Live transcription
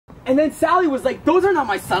And then Sally was like, those are not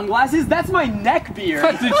my sunglasses, that's my neck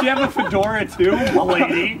beard. Did she have a fedora too,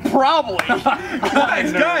 lady? Probably.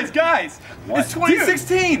 Guys, it's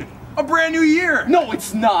 2016, a brand new year. No,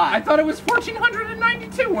 it's not. I thought it was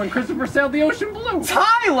 1492 when Christopher sailed the ocean blue.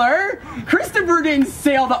 Tyler! Christopher didn't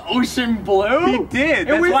sail the ocean blue. He did.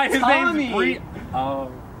 That's why his name's Bree.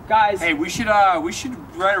 Guys. Hey, we should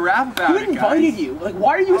write a rap about it, Who invited you? Like,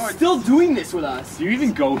 why are you still doing this with us? Do you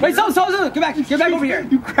even go here? Wait, stop, get back over here.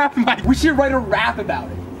 You grabbed my... We should write a rap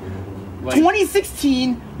about it. Like,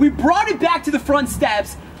 2016, we brought it back to the front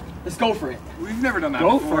steps. Let's go for it. We've never done that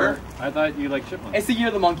before. Go for it. I thought you liked chipmunks. It's the year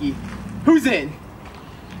of the monkey. Who's in?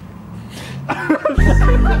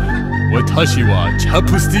 私はチャ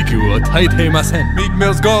ップスティックを耐えていません Meek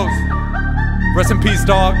Mills goes. Rest in peace,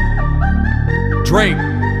 dog. Drake.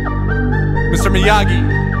 Mr. Miyagi.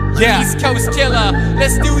 Yeah. East Coast killer,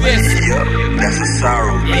 let's do this. That's a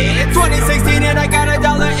sorrow. Yeah, it's 2016 and I got $1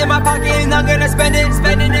 in my pocket and I'm gonna spend it.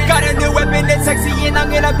 Got a new weapon that's sexy and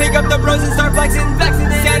I'm gonna pick up the bros and start flexing it.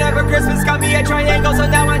 Santa for Christmas got me a triangle, so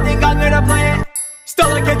now I think I'm gonna play it.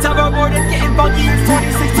 Stole a kid's hoverboard and getting funky. It's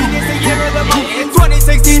 2016, it's the year of the monkey. It's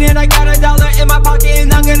 2016 and I got $1 in my pocket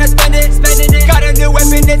and I'm gonna spend it. Got a new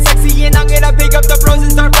weapon that's sexy and I'm gonna pick up the bros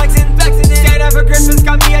and start flexing it. Santa for Christmas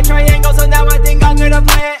got me a triangle, so now I think I'm gonna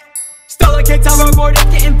play it. Stole a kid's hoverboard and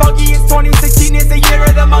getting funky. It's 2016, it's the year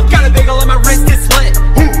of the monkey. Got a bagel on my wrist, it's lit.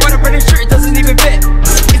 What a British shirt, it doesn't even fit.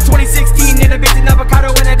 It's 2016 and I baked an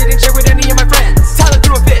avocado and I didn't share with any of my friends. Tyler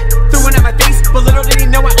threw a fit, threw one at my face, but little did he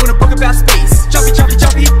know I own a book about space.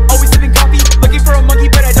 Juffee, always sipping coffee, looking for a monkey,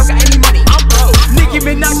 but I don't got any money. I'm broke. Nicki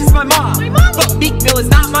Minaj is my mom, but Meek Mill is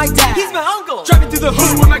not my dad. He's my uncle. Driving through the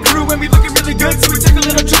hood with my crew and we looking really good, so we took a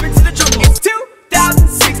little trip into the jungle. It's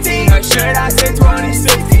 2016, or should I say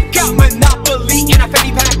 2016? Got Monopoly and a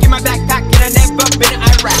fanny pack in my backpack and I never been to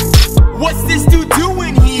Iraq. What's this dude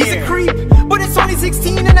doing here? He's a creep, but it's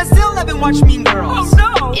 2016 and I still haven't watched Mean Girls. Oh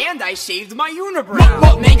no! And I shaved my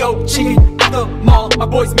unibrow. Mango, chicken, at the mall. My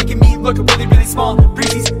boys making me look really, really small.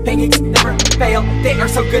 Breezy's pancakes never fail. They are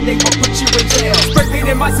so good they won't put you in jail. Spray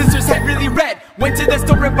painted my sister's head really red. Went to the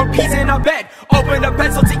store and put peas in a bed. Opened a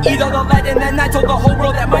pencil to eat all the lead, and then I told the whole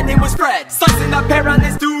world that my name was Fred. Slicing the pear on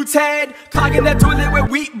this dude's head, clogging the toilet with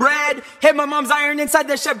wheat bread. Hit my mom's iron inside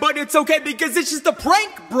the shed, but it's okay because it's just a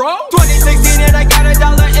prank, bro. 2016 and I got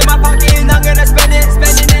 $1 in my pocket and I'm gonna spend it.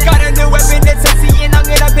 Got a new weapon that's sexy and I'm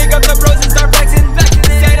gonna pick up the bros and start flexing it.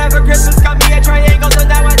 Santa for Christmas got me a triangle, so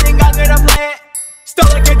now I think I'm gonna play it. Stole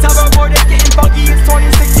a kid's hoverboard, it's getting funky. It's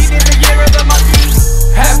 2016, it's the year of the monkey.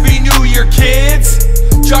 Happy New Year, kids.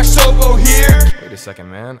 Josh Sobo here. Wait a second,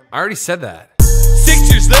 man. I already said that.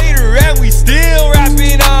 6 years later and we still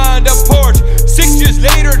rapping on the porch. 6 years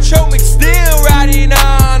later, Chomik's still riding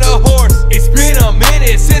on a horse. It's been a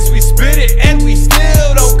minute since we spit it and we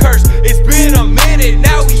still don't curse. It's been a minute,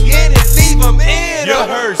 now we in it, leave them in a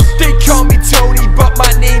hearse. They call me Tony, but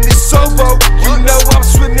my name is Sobo. You know I'm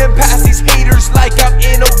swimming past these haters like I'm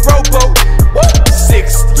in a rowboat.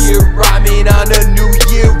 6th year rhyming on a New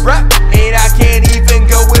Year rap, and I can't even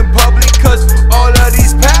go in public cause all of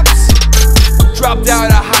these paps. Dropped out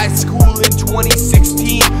of high school in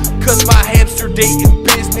 2016 cause my hamster dating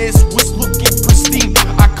business was looking pristine.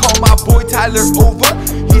 I call my boy Tyler over,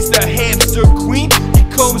 he's the hamster queen. He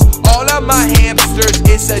combs all of my hamsters,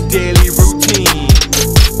 it's a daily routine.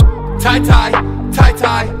 Tie,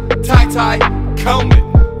 comb it.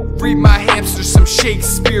 Read my hamsters some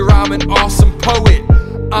Shakespeare, I'm an awesome poet.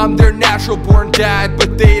 I'm their natural born dad,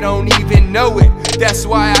 but they don't even know it. That's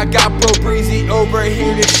why I got Bro Breezy over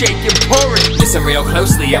here to shake and pour it. Listen real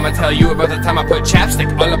closely, I'ma tell you about the time I put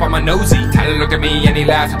chapstick all up on my nosy. Tyler looked at me and he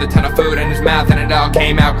laughed with a ton of food in his mouth and it all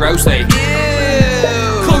came out grossly. Ew.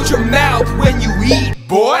 Close your mouth when you eat,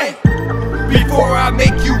 boy, before I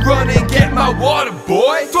make you run and get my water,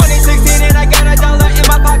 boy. 2016 and I got $1 in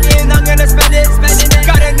my pocket and I'm gonna spend it.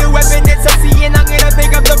 Got a new weapon that's sexy and I'm gonna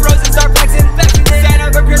pick up the bros and start flexing it.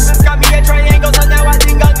 Santa for Christmas got me a triangle, so now I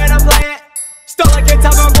think I'm gonna play it. Stole a kid's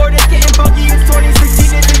hoverboard, it's getting funky. It's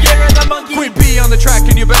 2016, it's the year of the monkey. Queen B on the track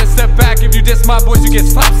and you better step back. If you diss my boys, you get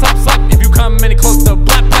slap. If you come any close to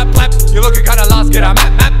blap. You're looking kinda lost, get a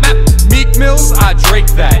map. Meek Mills, I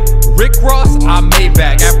Drake that. Rick Ross, I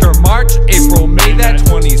Maybach. After March, April, May that.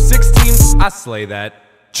 2016, I slay that.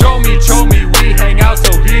 Chomi, we hang out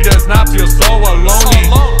so he does not feel so alone.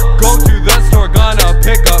 Go to the store, gonna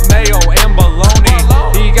pick up mayo and bologna.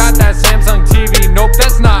 He got that Samsung TV, nope,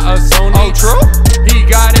 that's not a Sony. Oh, true? He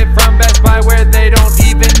got it from Best Buy where they don't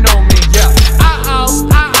even know me. Yeah.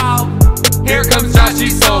 Here comes Joshy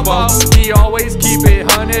Sobo. He always keep it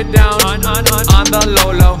hunted down on the low.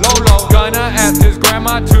 Gonna ask his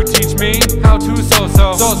grandma to teach me how to so.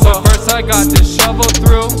 I got to shovel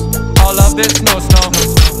through all of this snow.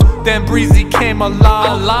 Then Breezy came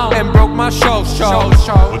along and broke my show.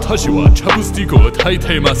 私はチャプスティックを炊い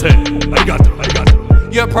ていません。ありがとう、ありがとう。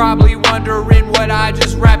 You're probably wondering what I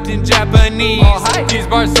just rapped in Japanese. These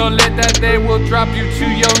bars so lit that they will drop you to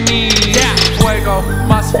your knees. Yeah. Fuego,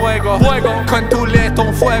 más fuego, con tu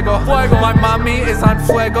leton fuego. My mommy is on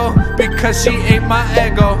fuego because she ate my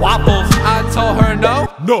ego. Waffles. I told her no,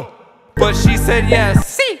 but she said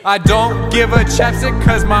yes. I don't give a chapstick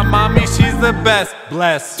cause my mommy, she's the best.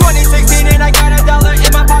 Bless. 2016 and I got $1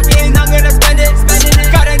 in my pocket and I'm gonna spend it.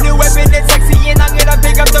 Got a new weapon, it's sexy and I'm gonna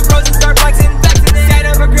pick up the pros and start flexing.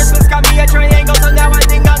 Santa for Christmas got me a triangle, so now I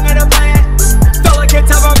think I'm gonna play it. Stole a kid's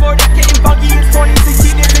hoverboard, it's getting funky. It's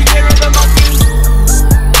 2016, it's the year of the monkey.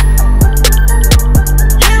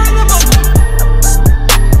 Year of the monkey.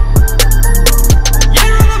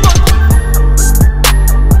 Year of the monkey.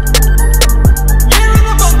 Year of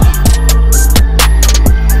the monkey.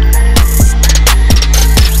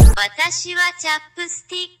 私はチャップス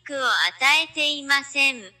ティックを与えていま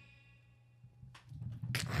せん。